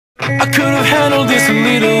I could have handled this a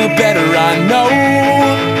little better, I know.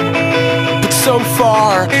 But so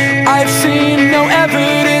far, I've seen no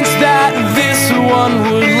evidence that this one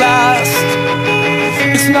would last.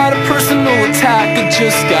 It's not a personal attack, I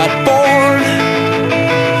just got bored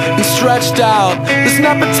and stretched out. Let's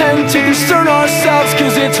not pretend to concern ourselves,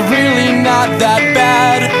 cause it's really not that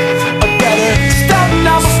bad.